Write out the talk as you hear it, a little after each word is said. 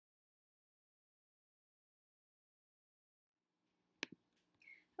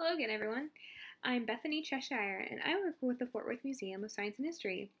Hello again, everyone. I'm Bethany Cheshire, and I work with the Fort Worth Museum of Science and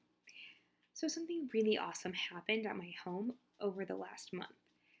History. So something really awesome happened at my home over the last month.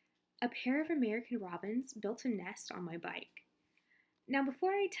 A pair of American robins built a nest on my bike. Now,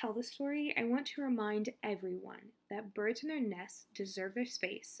 before I tell the story, I want to remind everyone that birds in their nests deserve their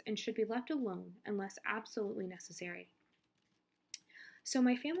space and should be left alone unless absolutely necessary. So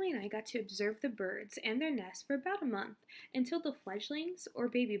my family and I got to observe the birds and their nests for about a month until the fledglings or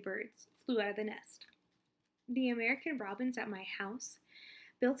baby birds flew out of the nest. The American robins at my house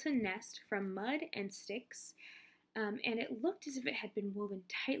built a nest from mud and sticks, and it looked as if it had been woven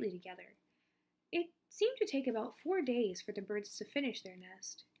tightly together. It seemed to take about 4 days for the birds to finish their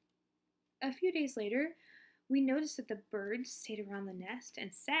nest. A few days later, we noticed that the birds stayed around the nest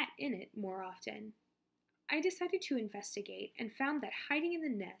and sat in it more often. I decided to investigate and found that hiding in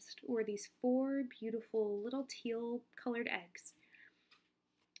the nest were these 4 beautiful little teal-colored eggs.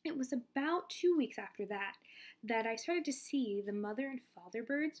 It was about 2 weeks after that I started to see the mother and father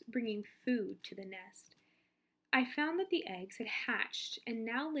birds bringing food to the nest. I found that the eggs had hatched, and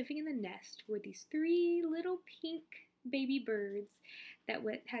now living in the nest were these 3 little pink baby birds that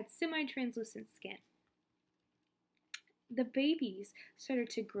had semi-translucent skin. The babies started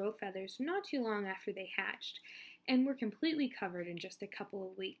to grow feathers not too long after they hatched and were completely covered in just a couple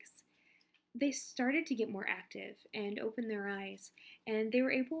of weeks. They started to get more active and open their eyes, and they were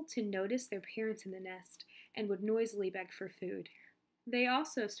able to notice their parents in the nest and would noisily beg for food. They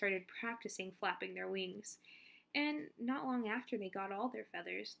also started practicing flapping their wings, and not long after they got all their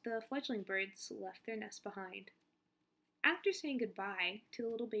feathers, the fledgling birds left their nest behind. After saying goodbye to the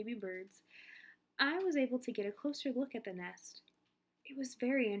little baby birds, I was able to get a closer look at the nest. It was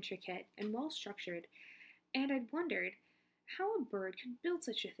very intricate and well structured, and I'd wondered how a bird could build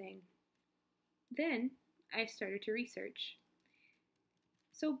such a thing. Then I started to research.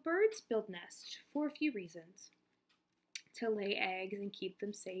 So birds build nests for a few reasons. To lay eggs and keep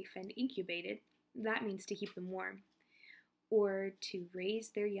them safe and incubated, that means to keep them warm. Or to raise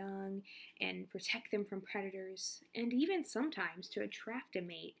their young and protect them from predators, and even sometimes to attract a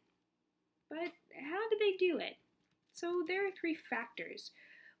mate. But how do they do it? So there are 3 factors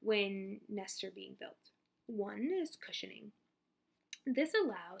when nests are being built. One is cushioning. This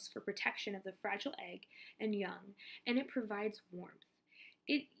allows for protection of the fragile egg and young, and it provides warmth.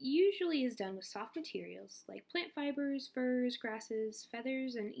 It usually is done with soft materials like plant fibers, furs, grasses,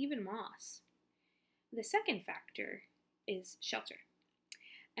 feathers, and even moss. The second factor is shelter.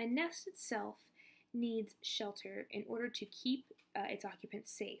 A nest itself needs shelter in order to keep its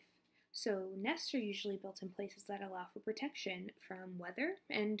occupants safe. So nests are usually built in places that allow for protection from weather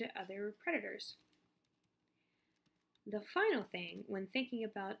and other predators. The final thing when thinking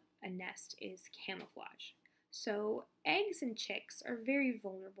about a nest is camouflage. So eggs and chicks are very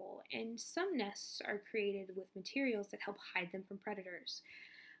vulnerable, and some nests are created with materials that help hide them from predators,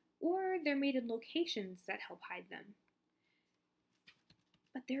 or they're made in locations that help hide them.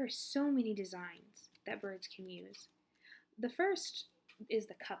 But there are so many designs that birds can use. The first is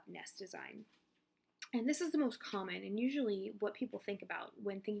the cup nest design. And this is the most common and usually what people think about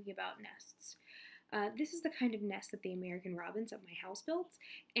when thinking about nests. This is the kind of nest that the American robins at my house built,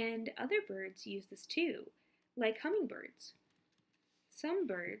 and other birds use this too, like hummingbirds. Some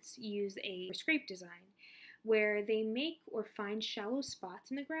birds use a scrape design, where they make or find shallow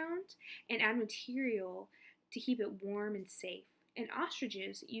spots in the ground and add material to keep it warm and safe, and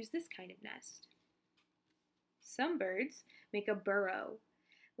ostriches use this kind of nest. Some birds make a burrow,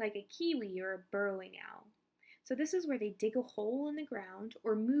 like a kiwi or a burrowing owl. So this is where they dig a hole in the ground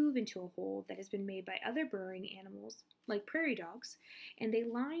or move into a hole that has been made by other burrowing animals, like prairie dogs, and they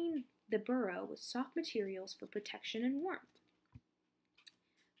line the burrow with soft materials for protection and warmth.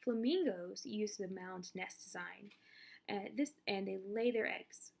 Flamingos use the mound nest design, and they lay their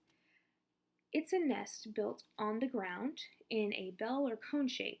eggs. It's a nest built on the ground in a bell or cone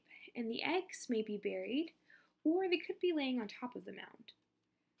shape, and the eggs may be buried or they could be laying on top of the mound.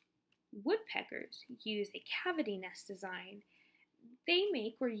 Woodpeckers use a cavity nest design. They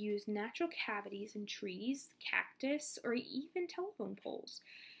make or use natural cavities in trees, cactus, or even telephone poles,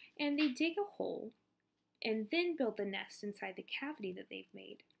 and they dig a hole and then build the nest inside the cavity that they've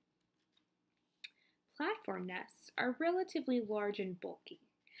made. Platform nests are relatively large and bulky,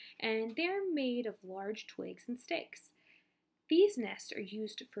 and they're made of large twigs and stakes. These nests are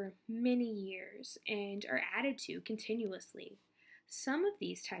used for many years and are added to continuously. Some of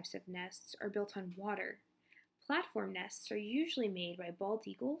these types of nests are built on water. Platform nests are usually made by bald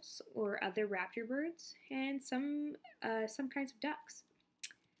eagles or other raptor birds, and some kinds of ducks.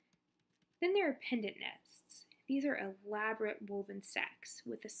 Then there are pendant nests. These are elaborate woven sacs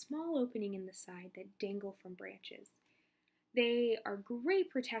with a small opening in the side that dangle from branches. They are great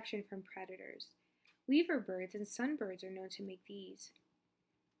protection from predators. Weaver birds and sunbirds are known to make these.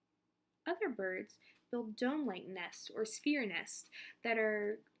 Other birds build dome-like nests or sphere nests that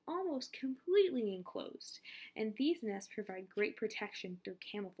are almost completely enclosed, and these nests provide great protection through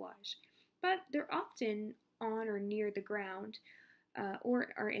camouflage, but they're often on or near the ground or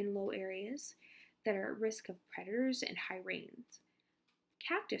are in low areas that are at risk of predators and high rains.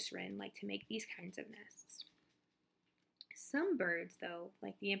 Cactus wren like to make these kinds of nests. Some birds, though,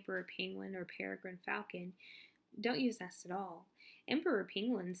 like the emperor penguin or peregrine falcon, don't use nests at all. Emperor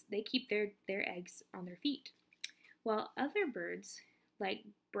penguins, they keep their eggs on their feet, while other birds, like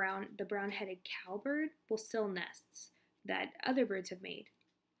the brown-headed cowbird, will still nests that other birds have made.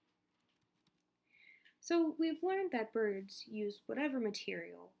 So we've learned that birds use whatever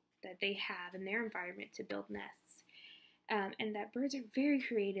material that they have in their environment to build nests, and that birds are very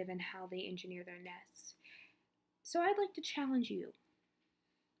creative in how they engineer their nests. So I'd like to challenge you.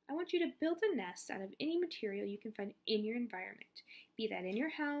 I want you to build a nest out of any material you can find in your environment, be that in your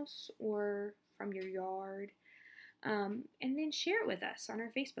house or from your yard, and then share it with us on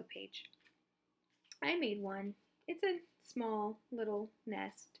our Facebook page. I made one. It's a small little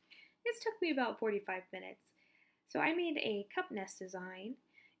nest. It's took me about 45 minutes. So I made a cup nest design,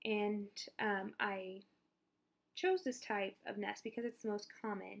 and I chose this type of nest because it's the most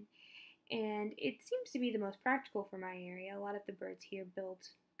common, and it seems to be the most practical for my area. A lot of the birds here build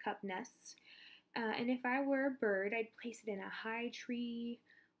cup nests, and if I were a bird, I'd place it in a high tree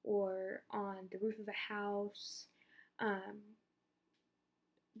or on the roof of a house,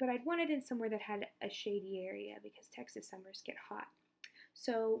 but I'd want it in somewhere that had a shady area because Texas summers get hot.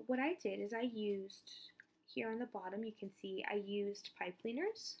 So what I did is I used, here on the bottom you can see I used pipe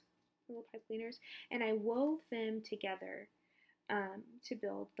cleaners, little pipe cleaners, and I wove them together to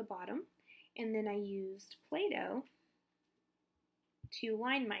build the bottom, and then I used Play-Doh to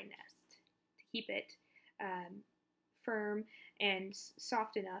line my nest to keep it firm and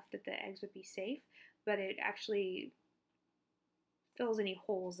soft enough that the eggs would be safe, but it actually fills any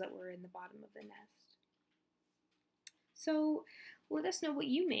holes that were in the bottom of the nest. So let us know what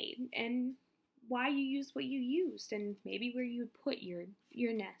you made and why you used what you used, and maybe where you would put your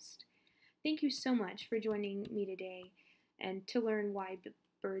nest. Thank you so much for joining me today and to learn why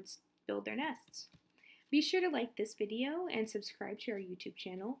birds build their nests. Be sure to like this video and subscribe to our YouTube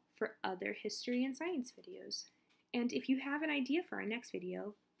channel for other history and science videos. And if you have an idea for our next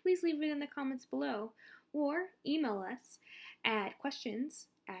video, please leave it in the comments below or email us at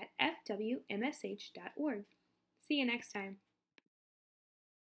questions@fwmsh.org. See you next time.